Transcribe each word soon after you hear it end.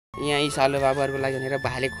यहाँ यी सालो बाबुहरूको लागि भनेर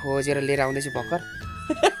भाले खोजेर लिएर आउँदैछु भर्खर।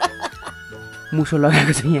 मुसो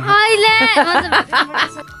लगाएको छ यहाँ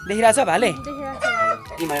देखिरहेछ भाले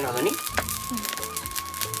तिमीले नभनी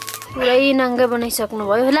पुरै नाङ्गो बनाइसक्नु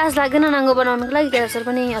भयो। लाज लाग्दैन नाङ्गो बनाउनुको लागि केदार सर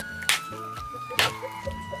पनि।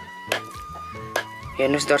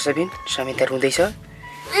 हेर्नुहोस् दर्शकबिन समिता रुँदैछ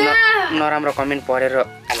नराम्रो कमेन्ट पढेर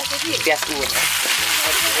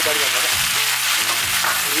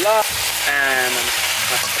ल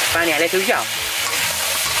पानी हालेको थियो क्या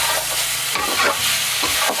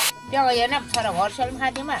त्यहाँ हेर्न छोरा घरसम्म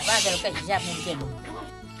खाँदैमा बाजारको हिसाब मिल्थेन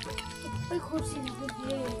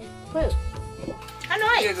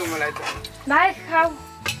भाइ खाऊ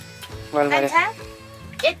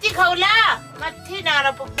यति खाउला माथि नर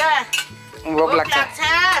पुग्दा भोक लाग्छ।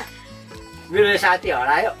 मेरो साथी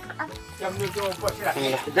हरायो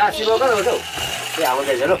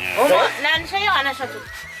नान्सै खान सक्छु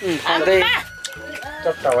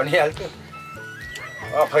चट्टा भनिहाल्थ्यो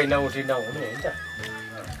अखै नउठी नहुने होइन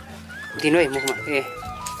दिनु है मुखमा ए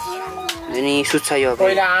अनि सुत्छ यो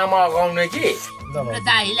पहिला आमा अगाउने कि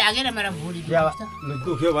दाही लागेर मेरो भुँडी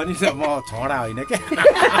दुख्यो भने म छोडा होइन क्या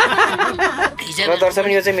दर्शक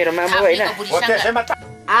यो चाहिँ मेरो मामु होइन।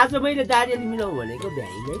 आज मैले दाडी अलि मिलाउ भनेको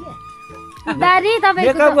भ्याइनँ क्या दाडी तपाईको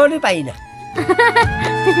मेकअप गर्नु पाइनँ।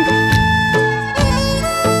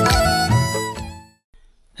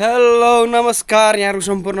 हेलो नमस्कार यहाँहरू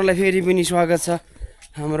सम्पूर्णलाई फेरि पनि स्वागत छ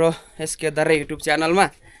हाम्रो यस केदार राई युट्युब च्यानलमा।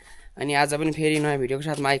 अनि आज पनि फेरि नयाँ भिडियोको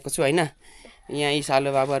साथमा आएको छु होइन। यहाँ यी सालो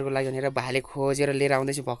बाबुहरूको लागि भनेर भाले खोजेर लिएर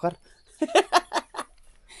आउँदैछु भर्खर।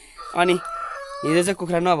 अनि हिजो चाहिँ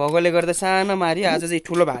कुखुरा नभएकोले गर्दा सानो मारियो, आज चाहिँ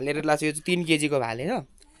ठुलो भालेर लाग्छ। यो चाहिँ 3 केजीको भाले हो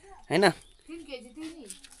होइन। 3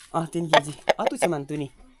 केजी तु छ मान तुनी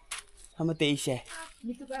हम 23 है।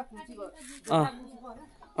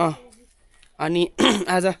 अनि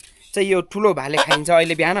आज चाहिँ यो ठुलो भाले खाइन्छ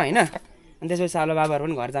अहिले बिहान होइन। अनि त्यसपछि सालो बाबाहरू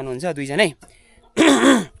पनि घर जानुहुन्छ दुईजनै।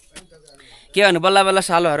 के भन्नु बल्ल बल्ल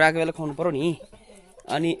सालोहरू आएको बेला खुवाउनु पऱ्यो नि।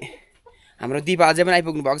 अनि हाम्रो दिपा अझै पनि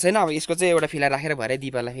आइपुग्नु भएको छैन। अब यसको चाहिँ एउटा फिला राखेर भरे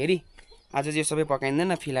दिपालाई फेरि आज चाहिँ यो सबै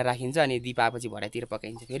पकाइँदैन फिला राखिन्छ अनि दिपा आएपछि भरेतिर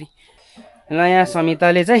पकाइन्छ फेरि। ल यहाँ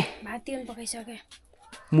समिताले चाहिँ भात पकाइसके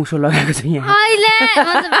मुसो लगाएको छ यहाँ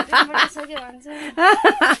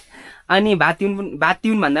अनि भात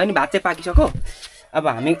तिउन भन्दा पनि भात चाहिँ पाकिसक्यो। अब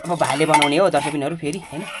हामी अब भाले बनाउने हो दर्शकबिनहरू फेरि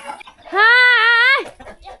होइन।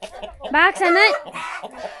 भाग्छ नै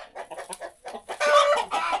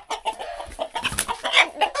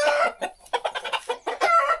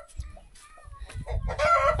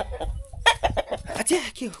अच्छा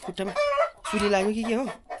के हो खुट्टामा सुली लाग्यो कि के हो?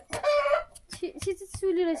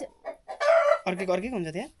 सुली रहेछ अर्कै हुन्छ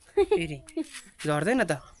त्यहाँ फेरि झर्दैन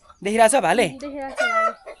त देखिरहेछ भाले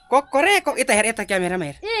करे यता हेर यता क्यामेरामा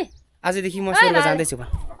हेर। आजदेखि म स्वर्ग जाँदैछु भन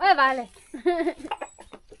ओए भाले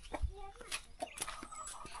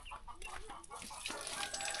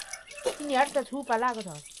निहट त छुपा लागेको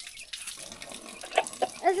छ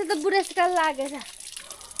यसो त बुढेसकाल लागेछ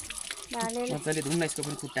भाले मजाले धुन्न यसको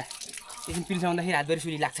पनि खुट्टा एकछिन पिल्साउँदाखेरि हातभरि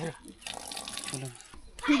सुली लाग्छ र।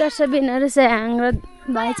 दर्शकबिनहरू चाहिँ हाम्रो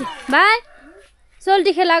भाइ चाहिँ भाइ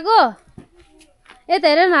सोल्टी खेलाएको यता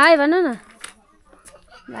हेर न है भन न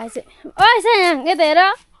भाइ चाहिँ ओइ स्याङ यता हेर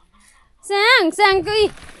स्याङको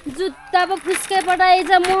जुत्ता पो खुस्काइ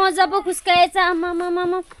पठाएछ मोजा पो खुस्काएछ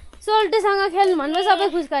आमामामा सोल्टीसँग खेल्नु भन्नु सबै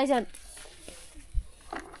खुस्काएछन्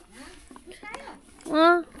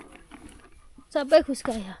सबै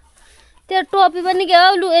खुस्काएछ। त्यो टोपी पनि के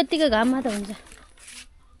हो लु यतिको घाममा त हुन्छ।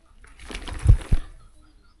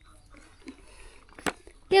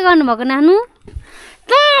 के गर्नुभएको नानु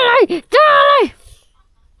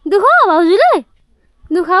दुख भाउजूले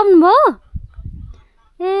दुखाउनु भयो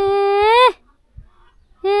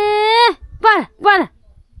ए पर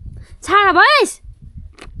छाडा भएस्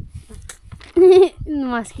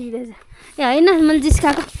मस्किँदैछ ए होइन मैले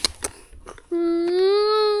जिस्काएको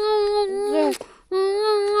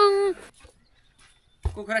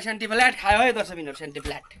कुखुरा सेन्टी फ्ल्याट खायो है दर्शकबिनहरू सेन्टी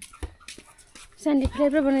फ्ल्याट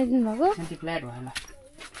पो बनाइदिनु भएको सेन्टी फ्ल्याट भयो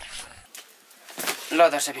ल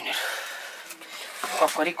दर्शकबिनहरू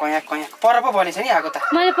ककरी कयाक पर पो बनेछ नि आगो त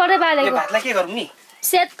मैले पढे बालेको भातलाई के गरौँ नि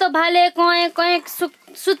सेतको भाले कयाक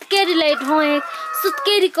सुत्केरीलाई ठोएक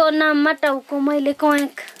सुत्केरीको नाममा टाउको मैले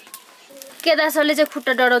कयाक। केदार सरले चाहिँ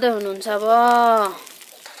खुट्टा डढाउँदै हुनुहुन्छ अब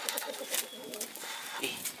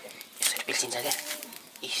यसरी पिल्सिन्छ क्या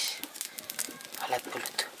इस हलात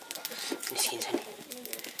बुलुत निस्किन्छ नि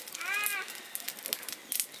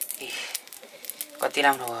ए कति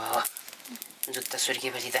राम्रो भयो जुत्ता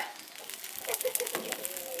सुर्किएपछि त।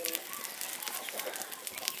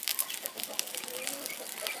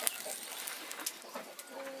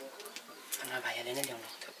 भाइले नै ल्याउनु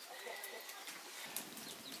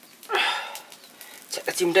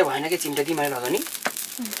चिम्टे भएन कि चिम्टे तिमीले लगाउने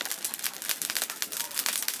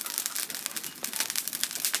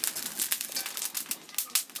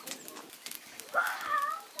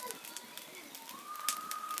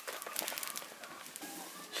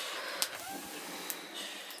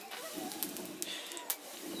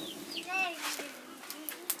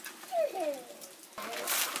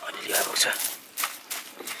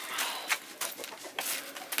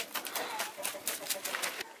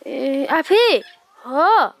ए आफै हो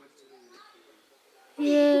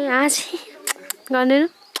ए हाँसी गर्नु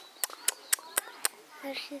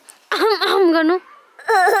गर्नु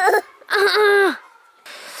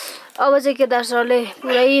अब चाहिँ केदार सरले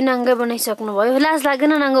पुरै नाङ्गै बनाइसक्नु भयो लाज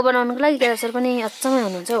लाग्दैन नाङ्गो बनाउनुको लागि केदार सर पनि अचम्मै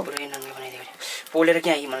हुनुहुन्छ हौ पोलेर के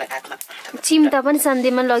आइ मलाई हातमा चिम्टा पनि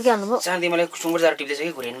शान्तिमा लगिहाल्नु भयो शान्ति मलाई सुँगुर जाएर टिप्दैछ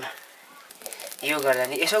कि घुरेनमा यो गर्दा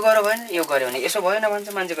नि यसो गर भएन यो गर्यो भने यसो भएन भन्छ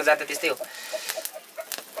मान्छेको जात त्यस्तै हो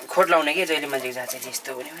खोट लाउने कि जहिले मान्छेको जात चाहिँ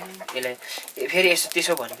त्यस्तो भन्यो भने यसलाई फेरि यसो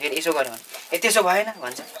त्यसो भन्यो फेरि यसो गर्यो भने ए त्यसो भएन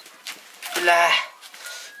भन्छ ला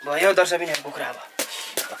भयो दर्शकबिनहरू कुखुरा अब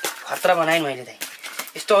खतरा बनाएँ मैले त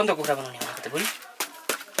यस्तो हो नि त कुखुरा बनाउने भनेको त बुढी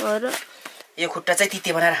यो खुट्टा चाहिँ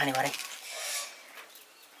तिते बनाएर खाने भरे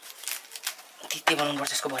तिते बनाउनु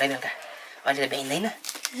पर्छ यसको भरे बेलुका अहिले त भ्याइँदैन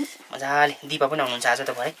मजाले दिपा पनि आउनुहुन्छ आज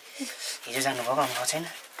त भरे हिजो जानुभएको आउनुभएको छैन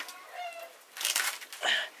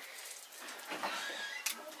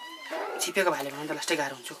छिपेको भाले भने त लास्टै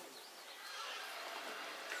गाह्रो हुन्छ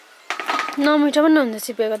नमिठो पनि हुन्छ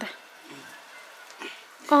छिपेको त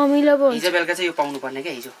अमिलो पो हुन्छ हिजो बेलुका चाहिँ यो पाउनु पर्ने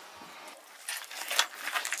क्या हिजो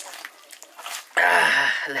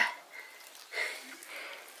ल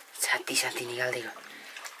छाती छाती निकाल्दिएको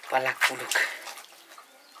पलाक पुलुक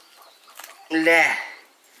ल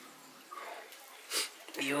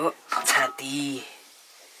यो छाती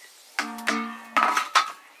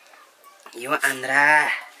यो आन्द्रा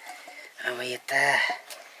अब यता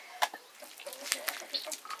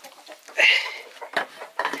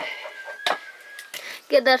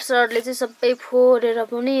केदार सरले चाहिँ सबै फोरेर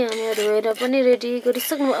पनि अनि धोएर पनि रेडी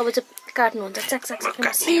गरिसक्नु अब चाहिँ काट्नुहुन्छ चाक चाक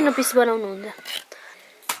चाक सानो पिस बनाउनुहुन्छ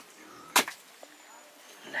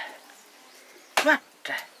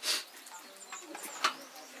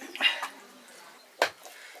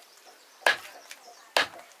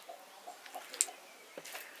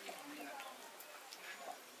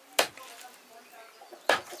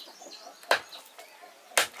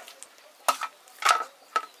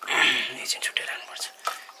छुट्टै राख्नुपर्छ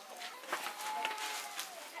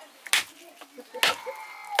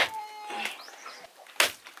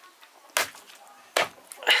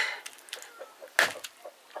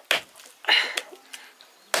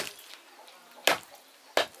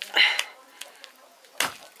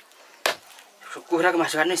कुखुराको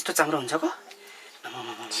मासु काट्नु यस्तो चाम्रो हुन्छ को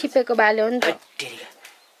छिपेको भाले हो नि त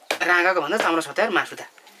राँगाको भन्दा चाम्रो छ त यार मासु त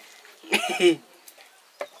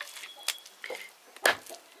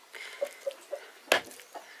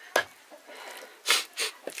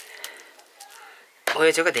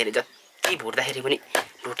गएछको धेरै जति भुट्दाखेरि पनि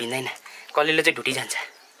ढुटिँदैन कलिलो चाहिँ ढुटिजान्छ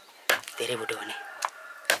धेरै भुट्यो भने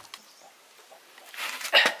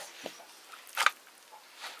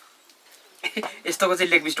यस्तोको चाहिँ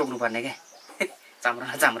लेग पिस टोक्नु पर्ने क्या चाम्रो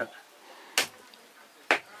न चाम्रो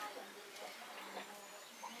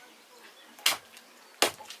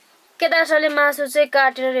केदार सरले मासु चाहिँ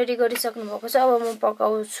काटेर रेडी गरिसक्नु भएको छ अब म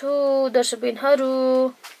पकाउँछु दर्शकबिनहरू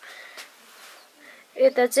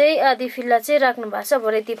यता चाहिँ आधी फिल्ला चाहिँ राख्नु भएको छ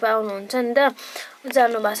भरे दिपा आउनुहुन्छ नि त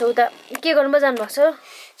जानुभएको छ उता के गर्नु जानुभएको छ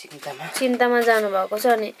चिन्तामा जानुभएको छ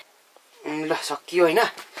अनि ल सकियो होइन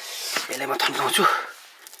यसलाई म थन्काउँछु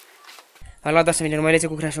ल 10 मिनट मैले चाहिँ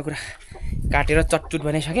कुखुरा सुखुरा काटेर चटचुट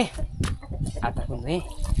बनाइसकेँ आटा पनि धोएँ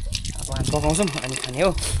अब हामी पकाउँछौँ अनि खाने हो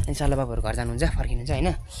अनि सल्लाह बाबुहरू घर जानुहुन्छ फर्किनुहुन्छ होइन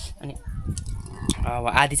अनि अब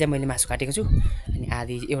आधी चाहिँ मैले मासु काटेको छु अनि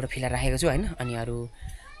आधी एउटा फिला राखेको छु होइन अनि अरू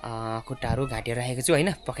खुट्टाहरू घाँटीहरू राखेको छु होइन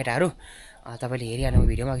पखेटाहरू तपाईँले हेरिहाल्नु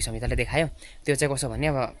भिडियोमा अघि समिताले देखायो त्यो चाहिँ कसो भने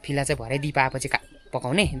अब फिला चाहिँ भरे दिपा आएपछि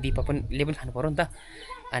पकाउने दिपा पनि खानु पर्यो नि त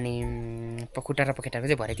अनि खुट्टा र पखेटाहरू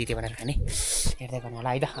चाहिँ भरे तिते बनाएर खाने हेर्दै गर्नु होला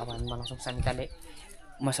है त अब हामी बनाउँछौँ समिताले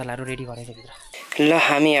मसलाहरू रेडी गरेछ भित्र ल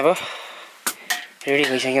हामी अब रेडी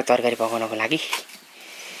भइसक्यो तरकारी पकाउनको लागि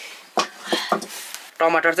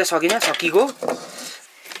टमाटर चाहिँ सकिगयो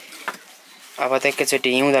अब त एकैचोटि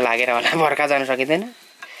हिउँदो लागेर होला बर्खा जानु सकिँदैन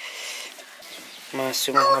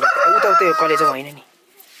मासुमा उता यो कलेजो होइन नि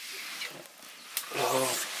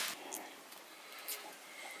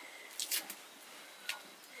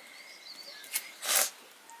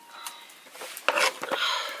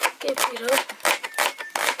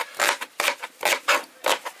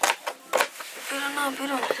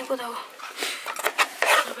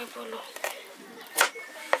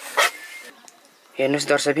हेर्नुस्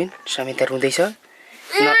दर्शकबिन समिता रुँदैछ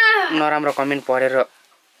नराम्रो कमेन्ट पढेर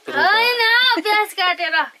हैन प्याज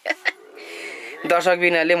काटेर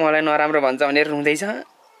दर्शकबिनले मलाई नराम्रो भन्छ भनेर रुँदैछ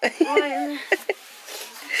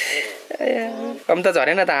कम त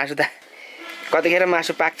झरेन त हाँसु त कतिखेर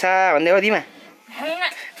मासु पाक्छ भन्दै हो दिमा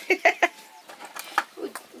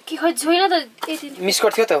के खै छैन त यति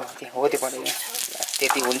मिस्कट थियो त हो त्यो पढेन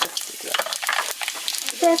त्यति हुन्छ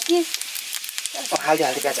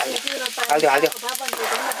हाल्दियो प्याज हाल्दियो हाल्दियो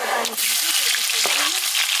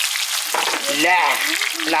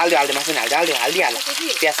मासु हाल्दियो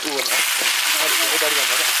प्याज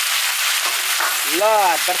ल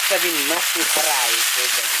दर्शकबिन मासु फ्राई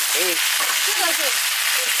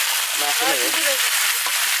मासु नै हो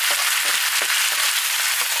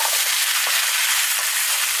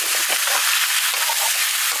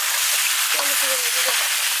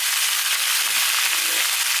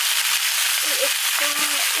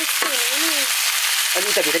अनि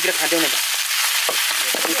उता भित्रतिर खाँदैौ न त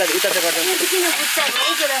उता चाहिँ गर्दैन किन पुच्छ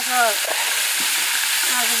नि केरा सर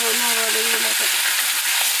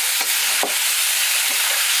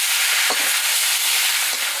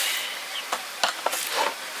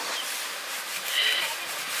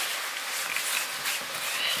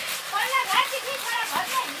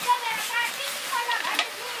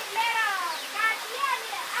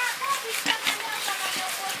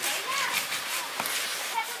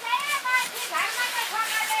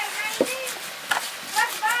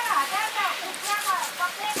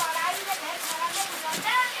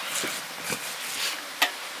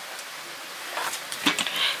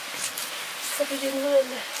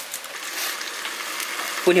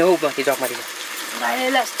कुनै हो त्यो जगमाथि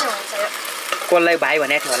कसलाई भाइ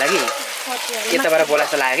भनेको थियो होला कि यताबाट बोला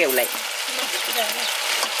जस्तो लाग्यो क्या उसलाई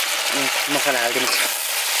मसला हालिदिनु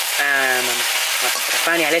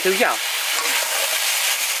पानी हालेको थियो क्या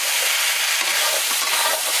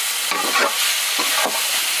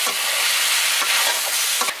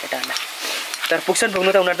तर पुग्छन्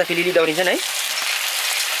पुग्नु त उनीहरू त फेरि दौडिन्छन् है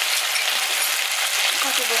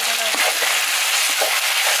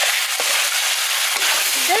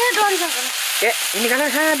ए निकाल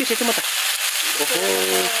कहाँ बिर्सेछु म त ओहो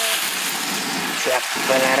स्याप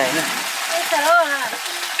बनाएर होइन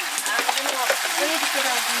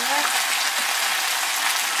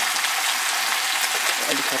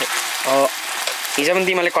अलिक थोरै हिजो पनि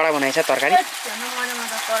तिमीले कडा बनाएछ तरकारी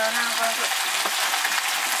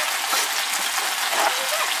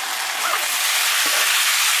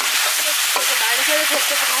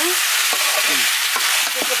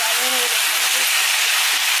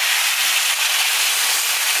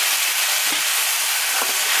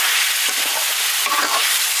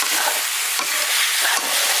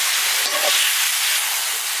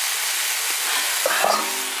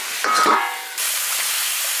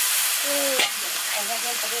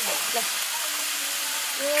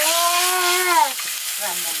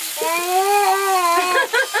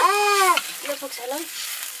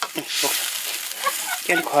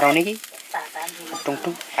के अलिक खराउने कि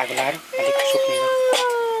टुङटुङ आगो लगाएर अलिक सुक्ने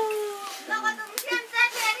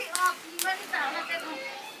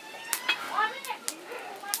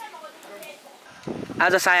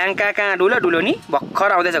आज सायाङ कहाँ डुलो नि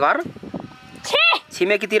भर्खर आउँदैछ घर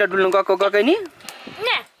छिमेकीतिर डुल्नु गएकै नि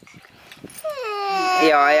ए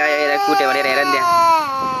कुट्यो भनेर हेर नि त्यहाँ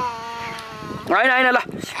होइन ल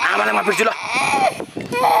आमालाई म पिट्छु ल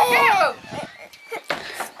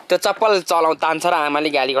त्यो चप्पल तान्छ र आमाले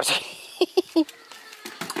गाली गर्छ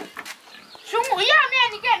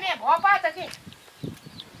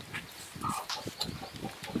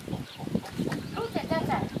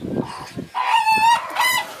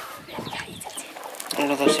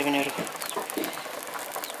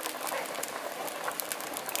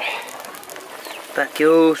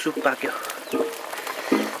पाक्यो सुप पाक्यो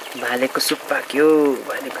भालेको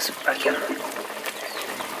सुप पाक्यो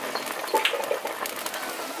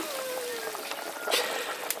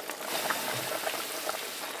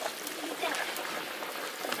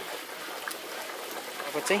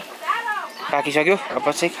अब चाहिँ पाकिसक्यो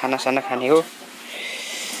अब चाहिँ खानासाना खाने हो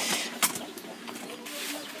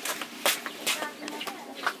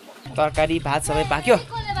तरकारी भात सबै पाक्यो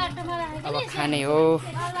अब खाने हो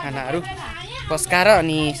खानाहरू पस्काएर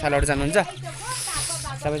अनि सालहरू जानुहुन्छ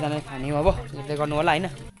सबैजना खाने हो अब हेर्दै गर्नु होला हैन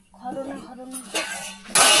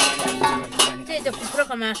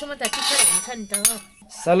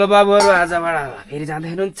सलो बाबुहरू आजबाट फेरि जाँदै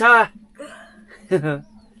हुनुहुन्छ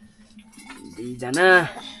दुईजना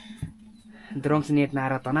द्रोङ्स नेट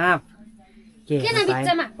नारा तनाव के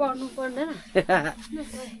बिचमा पर्नु पर्दैन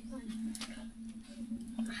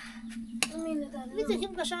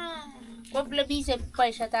कोपले 20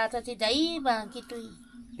 पैसा त आछ चाहिँ जाइ बाँकी तुई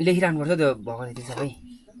लेखिरहनु पर्छ त्यो भएको त्यो सबै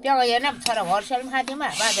त्यो हेर्न छोरा होलसेल खादिमा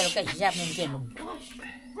बाजारको हिसाब में केनु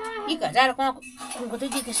 1000 को त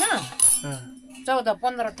दिकेछ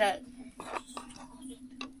 14-15 टा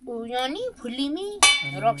उयानी फुलिमी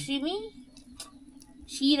रक्सीमी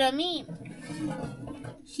सिरमी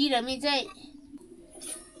चाहिँ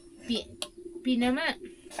पिनमा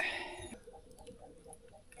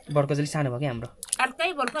बर्को चाहिँ सानो भयो कि हाम्रो अर्कै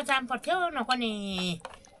बोलको चाम पर्थ्यो नकने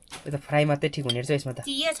यो त फ्राई मात्रै ठिक हुने रहेछ यसमा त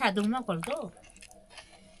चिया छादुमा खोल्तो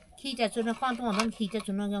खिचा चुन कन्तु हुँदैन खिचा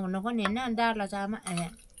चुन नकने हैन दाल चामा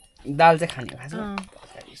दाल चाहिँ खाने खासमा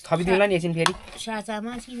थपिदिउँला नि एकछिन फेरि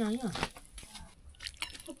साचामा छिन यो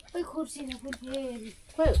ओइ खुर्सी न फेरि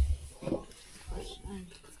खोइ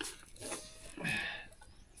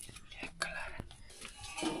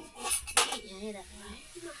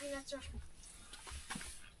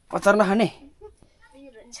अचार नखाने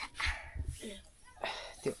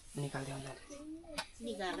त्यो निकाल्दियो न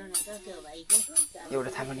निकाल्नु न त त्यो भाइको एउटा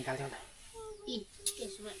थालमा निकाल्दियो न इ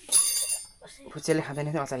यसमा फुच्चेले खाँदैन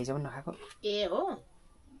थियो अचार हिजो पनि नखाएको ए हो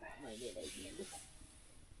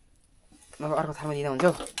अब अर्को थालमा दिँदा हुन्छ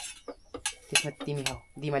हौ त्यसमा तिमी खाऊ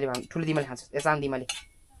दिमाले ठुलो दिमाले खान्छ ए सानो दिमाले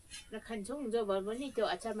ल खान्छौ जो भए पनि त्यो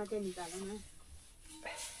अचार मात्रै निकाल्नु न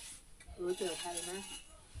हो त्यो थालमा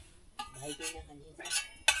भाइको नखान्छ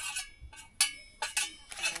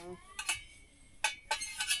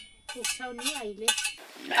पुग्छौनी अहिले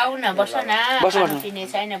आउ न बस न पिने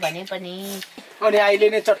छैन भने पनि अनि अहिले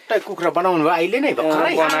नै चट्टै कुखुरा बनाउनु भयो अहिले नै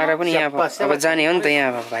भर्खरै बनाएर पनि यहाँ अब जाने हो नि त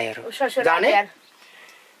यहाँ भाइहरू जाने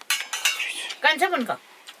कान्छ बनको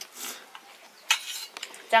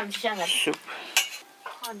चाम्चीसँग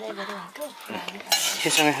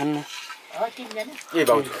यससँग खान्न हो तिनजना ए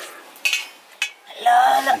भाउजू ल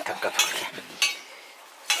ल ठक्क थोड्के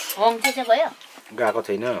होङचे चाहिँ भयो गएको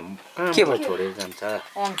छैन के भयो छोडेर जान्छ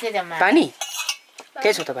होङचे जम्मा पानी के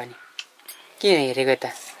छ त पानी किन हेरेको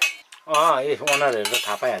यता ए ओनरहरुले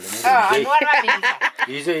थाहा पाइहाल्यो नि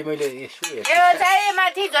हिजो मैले यसो यो चाहिँ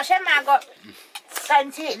माथि जसैमाको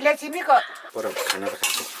कान्छी लक्ष्मीको पर खानाको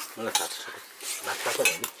खाएको मलाई थाहा छ भात खाएको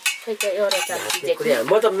हैन खै त एउटा चाम्ची चाहिँ म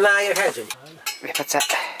त लागेर खाएछु ए बच्चा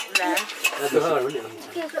नि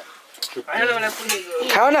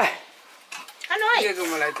खाऊ न खानु है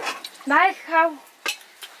भाइ खाऊ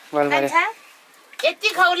बोल मारे खान्छ यति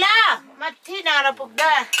खाउला माथि नर पुग्दा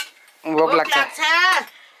भोक लाग्छ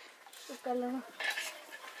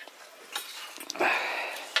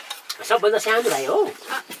सबभन्दा सानो भाइ हो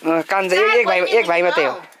कान्छ एक भाइ मात्रै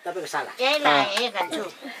हो तपाईको साला यही लाए खान्छु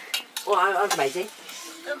ओ अर्को भाइ चाहिँ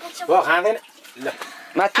हो खाँदैन ल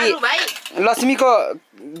माथि अरु भाइ लक्ष्मीको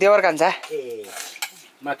देवर कान्छ ए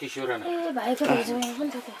माथि सुरन ए भाइको भेज पनि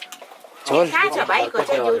छ त झोल खान्छ भाइको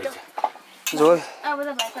चाहिँ जिउ झोल अब त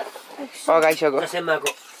भाइ त अगाइसक्यो दशैँमाको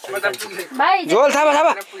भाइ झोल थापा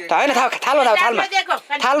होइन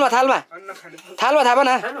थालमा थालमा न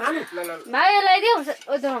भाइ ल्याइदिऊ ओ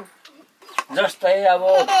त जस्तै अब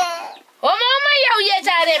होममा यो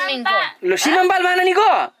चारे मिङको ल सिमम्बाल मानानीको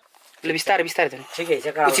ल बिस्तारै धुनु ठिकै छ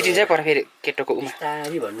उचिटिन्छ है पर फेरि केटोको उमा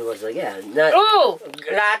बिस्तारै भन्नुपर्छ क्या ओ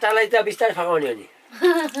लाटालाई त बिस्तारै फकाउने हो नि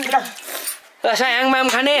सायाङ माम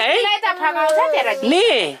खाने है मलाई त फगाउँछ तेरा नि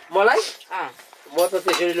मलाई म त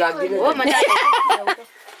त्यसरी लाग्दिन हो म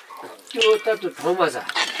त्यो त त्यो ठाउँमा छ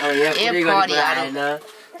अब यहाँ कुनै गरी कुरा आएन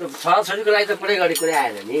त्यो छोराछोरीको लागि त कुनै गरी कुरा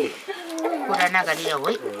आएन नि कुरा नगरी हो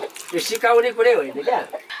है यो सिकाउने कुरै होइन क्या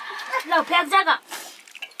ल फ्याक जगा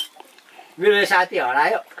मेरो साथी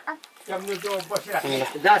हरायो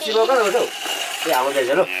दासी बोका हो त ए आउँदैछ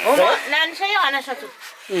ल हो म नान्सै आउन सक्छु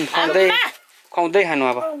खुवाउँदै खानु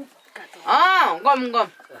अब गम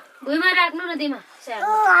भुइँमा राख्नु न तिमा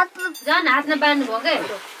झन् हातमा बान्नु भयो के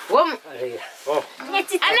हो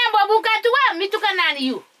ana babuka tuwa mituka nani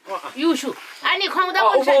युसु अनि खुवाउँदा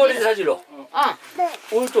पनि सजिलो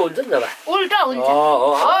उल्टो हुन्छ नि त उल्टो हुन्छ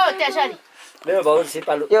हो त्यसरी मेरो भाउ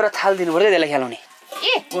सिपालु एउटा थाल दिनु पर्छ त्यसलाई खेलाउने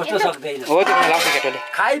ए कस्तो सक्दैन हो त्यो लाउँछ केटोले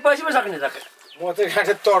खाइपछि पो सक्ने त म चाहिँ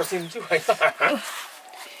खाँदै तर्सिन्छु भाइ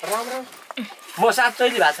राम्रो म सात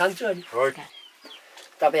चैली भात खान्छु अनि हो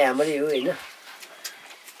तपाईँ हाम्रै हो होइन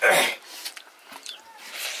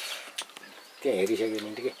त्यहाँ हेरिसक्यो नि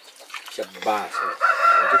के सब्बास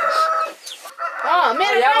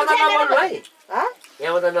मेरो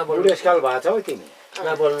यहाँबाट नबोल्नु बुढेसकाल भएको छ हौ तिमी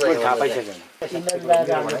नबोल्नु थाहा पाइसक्यो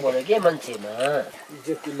के मान्छेमा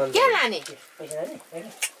के लाने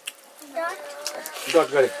डट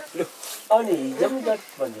गरे लु अनि हिजो पनि डट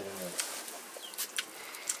भन्दैन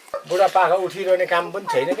बुढापाका उठिरहने काम पनि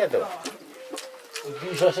छैन क्या त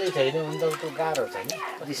विश्वासै छैन भने त त्यो गाह्रो छ नि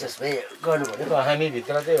विशेष भए गर्नु पर्यो हामी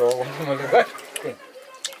भित्र चाहिँ हो मैले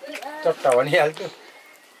चट्टा भनिहाल्थ्यो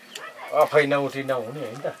अफै नउठी नहुने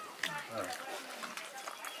होइन त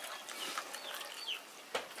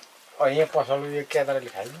यहाँ पसल यो केदारले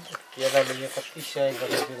खाइदिन्छ केदारले यहाँ कति सहयोग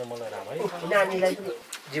गरेको त मलाई राम्रै नानीलाई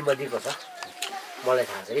जिम्मा दिएको छ मलाई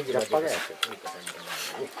थाहा छ कि जिम्मा दिएको छ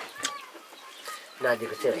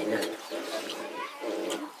नदिएको चाहिँ होइन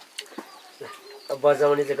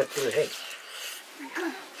बजाउने चाहिँ कति है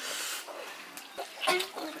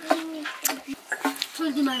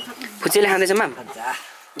फुच्चीले खाँदैछ माम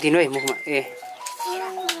दिनु है मुखमा ए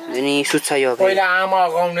अनि सुत्छ यो पहिला आमा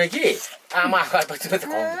अगाउने कि आमा आएपछि त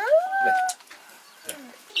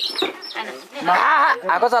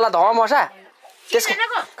आएको चल्ला धवा मर्सा त्यसको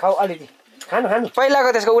खाऊ अलिकति खानु खानु पहिलाको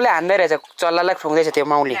त्यसको उसले हान्दै रहेछ चल्लालाई ठुङ्दैछ त्यो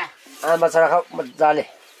माउले आमा छोरा खाऊ मजाले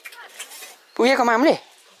पुगेको मामले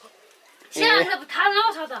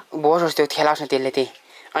बोस होस् त्यो खेलाउँछ त्यसले त्यही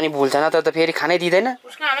अनि भुल्छ न त फेरि खानै दिँदैन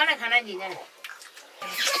उसको आमाले खाना दिँदैन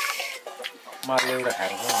मैले एउटा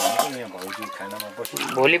खाएर यहाँ भौजी खानामा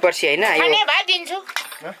बस्नु भोलि पर्सि होइन खाने भात दिन्छु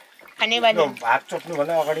खाने भात भात चोप्नु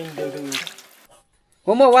भने अगाडि नि दिन्छु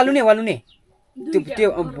हो म वालु नै त्यो त्यो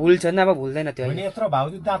भुल्छ नभए भुल्दैन त्यो भने यत्रो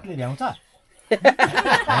भाउजू दाँतले भ्याउँछ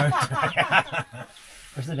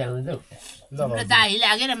कस्तो भ्याउँछ दाही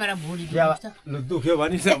लागेर मेरो भुँडी ल दुख्यो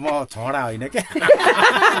भने त म छोडा होइन क्या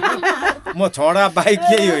म छोडा बाइक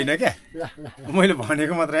केही होइन क्या मैले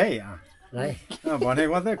भनेको मात्रै है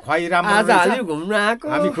भनेको मात्रै खुवाइ राम्रो घुम्नु आएको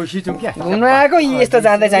हामी खुसी छौँ क्या घुम्नु आएको यस्तो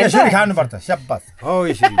जाँदैछ यसरी खानुपर्छ स्याब्बास हो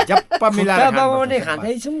यसरी जप्पा मिलाएर दबाउने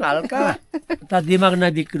खाँदैछौँ हल्का त दिमाग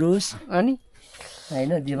नबिग्रोस् अनि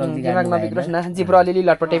होइन दिमाग नबिग्रोस् न जिब्रो अलिअलि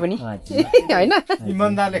लटपटे पनि होइन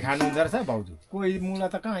इमान्दारले खानुहुन्छ रहेछ भाउजू कोही मुला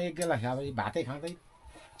त कहाँ एक गिलास खाएपछि भातै खाँदै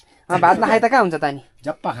भात नखाइ त कहाँ हुन्छ त नि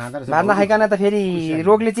जप्पा खाँदो रहेछ भात नखाइकन त फेरि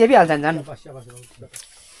रोगले चेपिहाल्छ नि झन्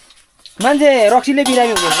मान्छे रक्सीले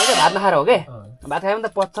बिरामी हुने क्या भात नखाएर हो के भात खायो भने त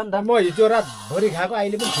पच्छ नि त म हिजो रातभरि खाएको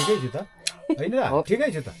अहिले पनि ठिकै छु त होइन ठिकै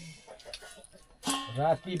छु त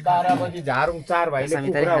राति 12 बजी झारुङ 4 भाइले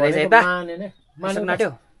कुखुरा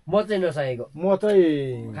नाट्यो म चाहिँ नसकेको म चाहिँ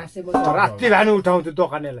राति भानु उठाउँछु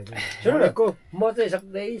दोकानेलाई सुनेको म चाहिँ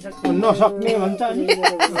सक्दै नसक्ने भन्छ अनि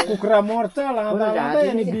कुखुरा मर्छ लाँदा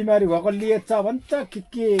अनि बिमारी भएको लिएछ भन्छ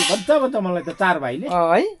के भन्छ मलाई त 4 भाइले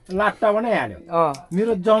है लाट्टा बनाइहाल्यो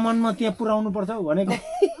मेरो जमानमा त्यहाँ पुर्याउनु पर्छ भनेको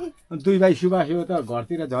 2 भाइ सुबास हो त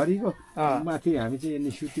घरतिर झरीको माथि हामी चाहिँ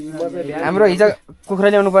अनि सुति हाम्रो हिजो कुखुरा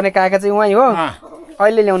ल्याउनु पर्ने काका चाहिँ उहाँ हो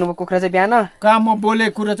अहिले ल्याउनु भयो कुखुरा चाहिँ बिहान कहाँ म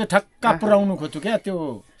बोलेको कुरा चाहिँ ठक्का पुर्याउनु खोज्छु क्या त्यो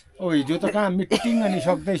ओ हिजो त कहाँ मिटिङ अनि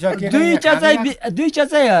सक्दै सके दुईटा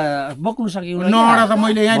चाहिँ बोक्नु सक्यो नडा त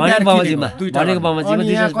मैले यहाँ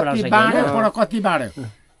कति बाँड्यो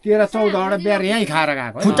 13-14 वटा बिहार यहीँ खाएर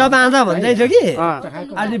गएको खुट्टा बाँधा भन्दै थियो कि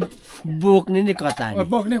अलि बोक्ने नि कता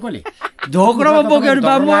बोक्ने कसले ढोक्रोमा बोकेर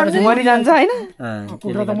मरिजान्छ होइन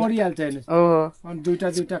कुखुरा त मरिहाल्छ अनि दुईटा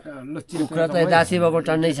कुखुरा त दासी भएको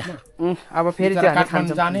टन्नै छ अब फेरि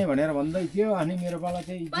काठमाडौँ जाने भनेर भन्दै थियो अनि मेरो पाला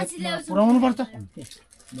चाहिँ पुर्याउनु पर्छ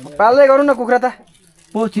पाल्दै गरौँ न कुखुरा त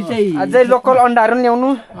पोथी चाहिँ अझै लोकल अन्डाहरू पनि ल्याउनु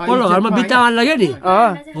पल्लो घरमा बित्तामा लाग्यो नि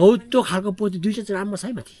हौ त्यो खालको पोथी दुईटा चाहिँ राम्रो छ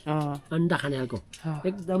है माथि अन्डा खाने खालको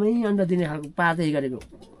एकदमै अन्डा दिने खालको पार्दै गरेको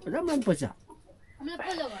राम्रो पैसा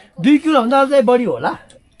 2 किलो भन्दा चाहिँ बढी होला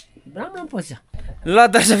राम्रो पैसा ल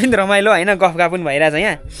दर्शक पनि रमाइलो होइन गफगा पनि भइरहेछ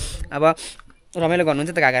यहाँ अब रमाइलो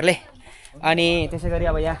गर्नुहुन्छ त काकाहरूले अनि त्यसै गरी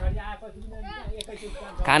अब यहाँ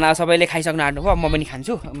खाना सबैले खाइसक्नु आँट्नुभयो म पनि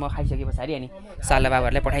खान्छु म खाइसके पछाडि अनि साला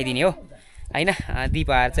बाबाहरूलाई पठाइदिने हो होइन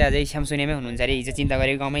दिपाहरू चाहिँ अझै स्यामसुनेमै हुनुहुन्छ अरे हिजो चिन्ता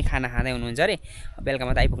गरेको गाउँमै खाना खाँदै हुनुहुन्छ अरे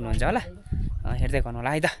बेलुकामा त आइपुग्नुहुन्छ होला हेर्दै गर्नु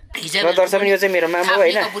होला है त दर्शक यो चाहिँ मेरो मामु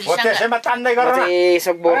होइन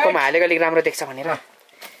यसो बोर्कोमा हालेको अलिक राम्रो देख्छ भनेर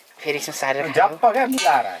फेरि यसो सारेर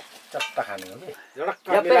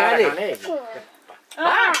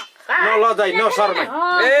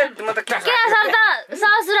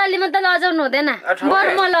ससुरालीमा त लजाउनु हुँदैन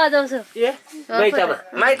बरु म लजाउँछु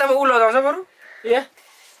माइतमा ऊ लजाउँछ बरु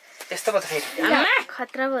यस्तो पो छ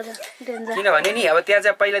खतरा भयो डेन्जर किनभने नि अब त्यहाँ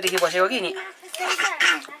चाहिँ पहिलादेखि बसेको कि नि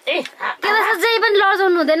त्यो जही पनि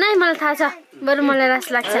लजाउनु हुँदैन है मलाई थाहा छ बरु मलाई रास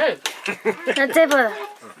लाग्छ अझै पो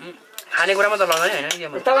खानेकुरामा त लगाउने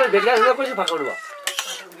होइन तपाईँले भेट्दा कसरी पकाउनु भयो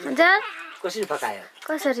हजुर कसरी पकायो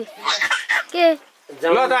कसरी के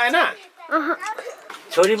लदाएन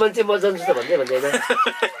छोरी मान्छे म जान्छु त भन्दै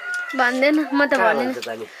भन्दैन म त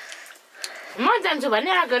भन्दिनँ म जान्छु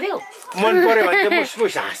भन्ने आएको थियो मन पर्यो भने चाहिँ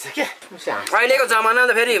मुसमुस हाँस्छ क्या अहिलेको जमाना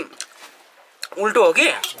त फेरि उल्टो हो कि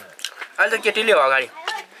अहिले त केटीले हो अगाडि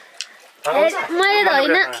मैले त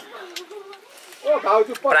होइन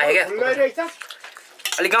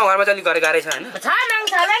अलिक गाउँघरमा चाहिँ अलिक गरेको गाह्रै छ होइन छ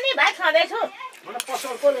माग्छ होला नि भात खाँदैछु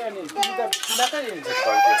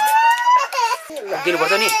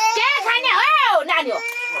दिनुपर्छ नि के खाने हो नानी हो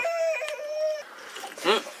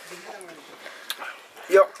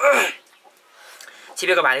यो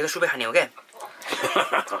छिपेको भालेको सुपै खाने हो क्या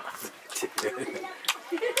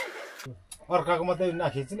अर्काको मात्रै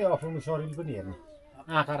नखिच्ने आफ्नो शरीर पनि हेर्ने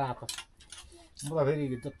आँखा रातो म त फेरि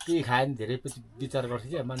जति खायो नि धेरै पछि विचार गर्छु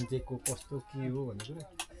क्या मान्छेको कस्तो के हो भन्ने कुरा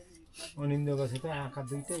अनिन्दो बसे त आँखा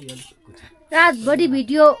दुइटै रातभरि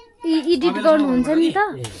भिडियो एडिट गर्नुहुन्छ नि त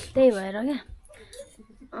त्यही भएर क्या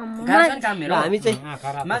हामी चाहिँ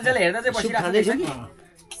मान्छेले हेर्दा चाहिँ बसिरहेको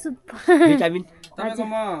छ भिटामिन तपाईँको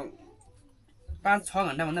म 5-6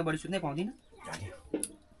 घन्टा भन्दा बढी सुत्नै पाउँदिनँ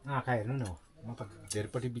आँखा हेर्नु न म त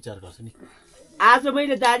धेरैपट्टि विचार गर्छु नि आज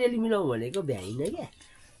मैले दारी अलि मिलाउँ भनेको भ्याइनँ क्या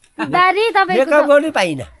दारी तपाईँको मेकअप गर्नै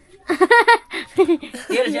पाइनँ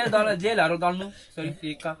जेलहरू दल्नु सरी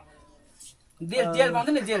जेल पाउँछ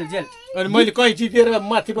नि जेल अनि मैले कहीँ चितेर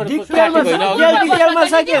माथिबाट डिटेलमा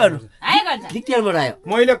छ के गर्नु डिटेलमा रह्यो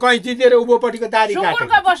मैले कहीँ चितेर उँभोपट्टिको दारी काटेँ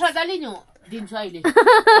सुँगुरको बस लिनु दिन्छु अहिले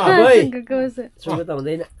सुँगुर त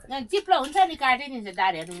हुँदैन चिप्लो हुन्छ नि काटिदिन्छ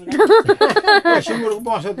दारीहरू सुँगुरको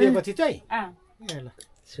बस दिएपछि चाहिँ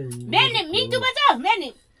मिन्टु बचाउ मेनी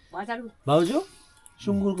भाउजू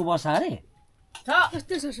सुँगुरको बसा अरे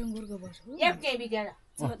कस्तो छ सुँगुरको बस एक केबी दिएर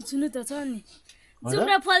सुन्नु त छ नि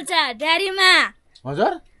जुम्रा फल्छ ड्यारीमा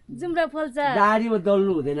हजुर जुम्रा फल्छ दारीमा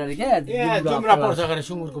दल्नु हुँदैन अरे क्या जुम्रा पर्छ गरे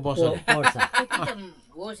सुँगुरको बस पर्छ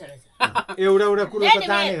होस् रहेछ एउटा कुरो त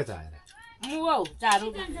जानेको छ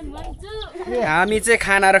हामी चाहिँ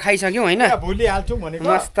खानाहरू खाइसक्यौँ होइन भोलि हाल्छौँ भनेको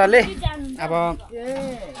मस्तले अब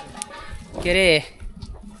के अरे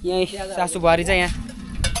यहीँ सासु बुहारी चाहिँ यहाँ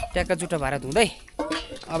ट्याक्क जुठो भएर धुँदै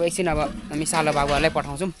अब एकछिन अब हामी सालो बाबुहरूलाई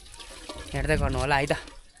पठाउँछौँ हेर्दै गर्नु होला है त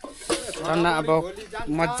झन् अब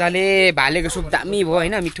मजाले भालेको सुप दामी भयो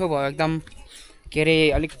होइन मिठो भयो एकदम के अरे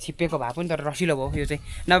अलिक छिप्पिएको भए पनि तर रसिलो भयो यो चाहिँ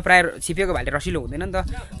नभए प्रायः छिप्पिएको भाले रसिलो हुँदैन नि त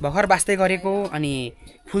भर्खर बाँच्दै गरेको अनि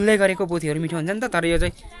फुल्दै गरेको पोथीहरू मिठो हुन्छ नि त तर यो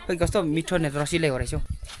चाहिँ खोइ कस्तो मिठो रसिलै हो रहेछ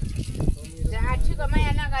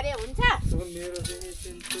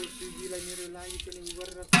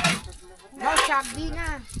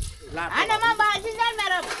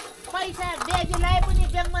पैसा बेजीलाई पनि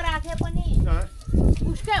ब्याङ्कमा राखे पनि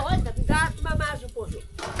उसकै हो नि त दाँतमा मासु पोसो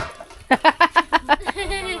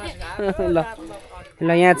ल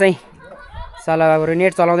यहाँ चाहिँ साला बाबुहरू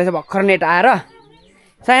नेट चलाउँदैछ भर्खर नेट आएर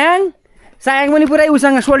सायाङ पनि पुरै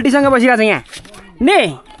उसँग सोल्टीसँग बसिरहेको छ यहाँ नि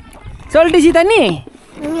सोल्टीसित नि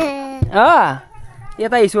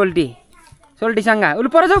यतै सोल्टीसँग उसले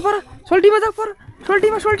पर जाऊ पर सोल्टीमा जाऊ पर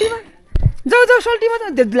सोल्टीमा जाऊ सोल्टीमा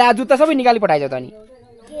ला जुत्ता सबै निकाली पठाइछ त अनि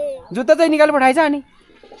जुत्ता चाहिँ निकाली पठाइछ अनि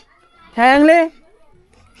सायाङले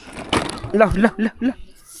ल ल ल ल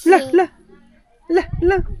ल ल ल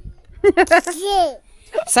ल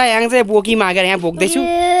सायाङ चाहिँ बोकी मागेर यहाँ बोक्दैछु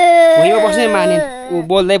भुइँमा बस्नै माने ऊ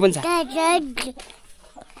बोल्दै पनि छ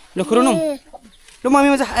ल खुरुनु ल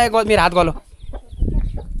मम्मीमा चाहिँ मेरो हात गलो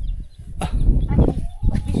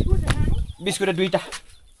बिस्कुट 2टा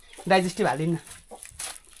डाइजेस्टिभ हालिदिनु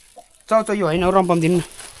चाउ यो होइन रम्पम दिनु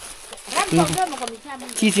न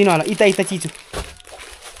चिचिनु होला इता चिचु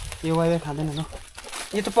यो वाइ खाँदैन ल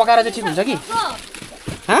यो त पकाएर चाहिँ ठिक हुन्छ कि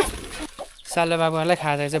साला बाबुहरूलाई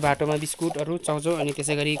खाजा चाहिँ बाटोमा बिस्कुटहरू चाउचाउ अनि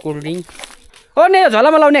त्यसै गरी कोल्ड ड्रिङ्क हो ने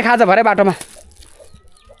झोलामा लाउने खाजा भरे बाटोमा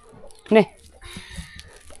ने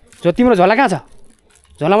तिम्रो झोला कहाँ छ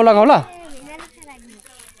झोलामा लगाऊ ल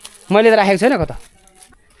मैले त राखेको छैन कता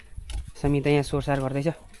समिता यहाँ सोरसार गर्दैछ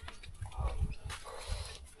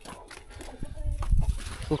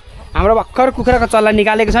हाम्रो भर्खर कुखुराको चल्ला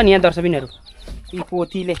निकालेको छ नि यहाँ दर्शकबिनहरू यी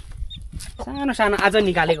पोथीले सानो सानो आज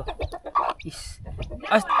निकालेको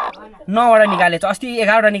 9वटा निकालेको छ अस्ति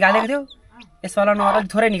 11वटा निकालेको थियो यसपाला 9वटा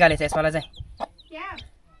थोरै निकालेको छ यसपाला चाहिँ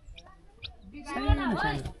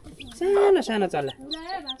सानो सानो चल्ला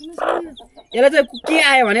यसलाई चाहिँ के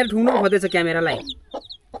आयो भनेर ठुङ्नु खोज्दैछ क्यामेरालाई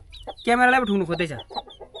पो ठुङ्नु खोज्दैछ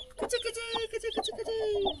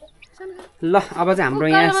ल अब चाहिँ हाम्रो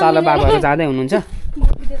यहाँ साला बाबुहरू जाँदै हुनुहुन्छ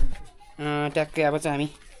ट्याक्कै अब चाहिँ हामी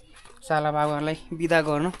साला बाबुहरूलाई बिदा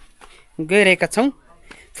गर्न गइरहेका छौँ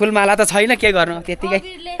फुलमाला त छैन के गर्नु त्यतिकै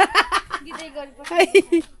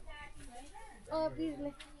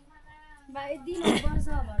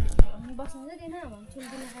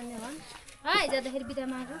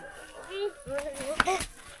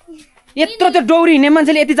यत्रो त्यो डौरी हिँड्ने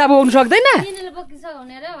मान्छेले यति चाबो आउनु सक्दैन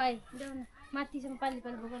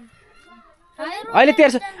अहिले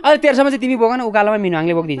तेर्सोमा चाहिँ तिमी बोक न उकालोमा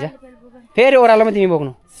मिनुहाङले बोकिदिन्छ फेरि ओह्रालोमा तिमी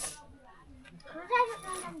बोक्नु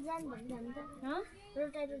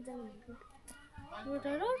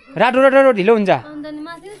रोड ढिलो हुन्छ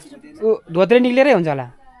ऊ धोत्रे निक्लेरै हुन्छ होला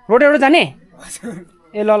रोड जाने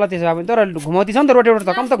ए ल ल त्यसो भए तर घुमाउँदैछ नि त रोटेटर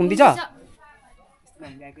त कम त घुम्दैछ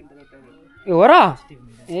ए हो र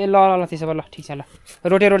ए ल ल ल त्यसो भए ल ठिक छ ल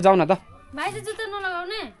रोटेरोड जाउँ न त भाइ चाहिँ जुत्ता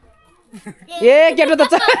नलगाउने ए केटो त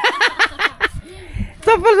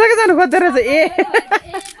चप्पल सके जानु खोज्दो रहेछ ए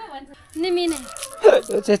निमिने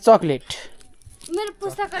यो चाहिँ चक्लेट मेरो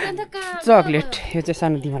पुस्तकालय त कहाँ चक्लेट यो चाहिँ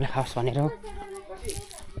सानो दिमाले खाओस् भनेर हो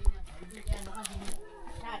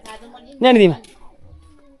न्यानो दिमा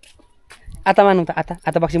आता मानु त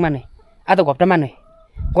आता बक्सी मानु आता घोप्टा मानु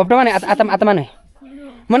आता मानु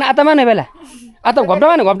मन आता मानु बेला आता घोप्टा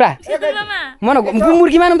मानु घोप्टा मन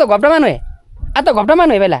मुर्की मानु त घोप्टा मानु आता घोप्टा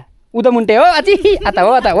मानु बेला उता मुन्टे हो अची आता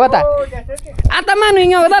हो आता मानु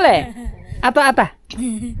हिँड्यो हो तले आता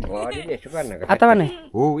मानु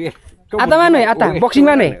आता मानु आता बक्सिङ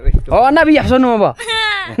मानु हो नबी हप्सनु अब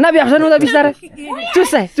नबी हप्सनु त बिस्तारै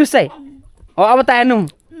चुस्साइ हो अब त हेर्नु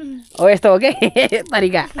हो यस्तो हो के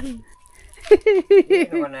तरिका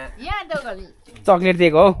चक्लेट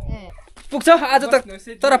दिएको हो पुग्छ आज त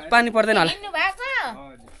तर पानी पर्दैन होला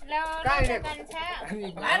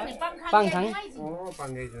पाङथाङ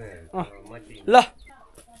ल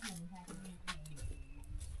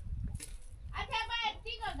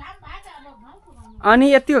अनि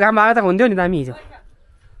यतिको घाम भएको त हुन्थ्यो नि त हामी हिजो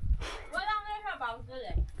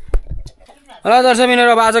ल दर्शक मिलेर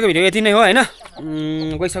अब आजको भिडियो यति नै हो होइन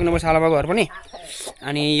गइसक्नुपर्छ होला घर पनि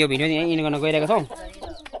अनि यो भिडियो यहीँ गर्न गइरहेको छौँ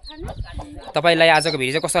तपाईँलाई आजको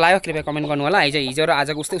भिडियो चाहिँ कस्तो लाग्यो कृपया कमेन्ट गर्नु होला हिजो र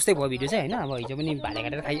आजको उस्तै भयो भिडियो चाहिँ होइन अब हिजो पनि भाले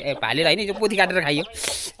काटेर खाइयो भालेर होइन हिजो पोथी काटेर खाइयो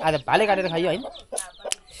आज भाले काटेर खाइयो होइन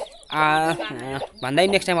भन्दै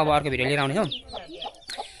नेक्स्ट टाइम अब अर्को भिडियो लिएर आउनेछौँ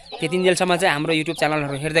त्यति जेलसम्म चाहिँ हाम्रो युट्युब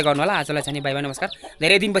च्यानलहरू हेर्दै गर्नु होला आजलाई चाहिँ बाई बाई नमस्कार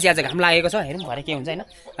धेरै दिनपछि आज घाम लागेको छ हेरौँ भरे के हुन्छ होइन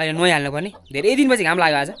अहिले नुहाइहाल्नु पर्ने धेरै दिनपछि घाम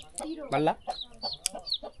लाग्यो आज बल्ल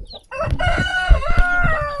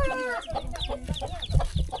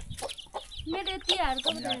मेरो तिहारको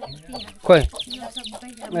खोइ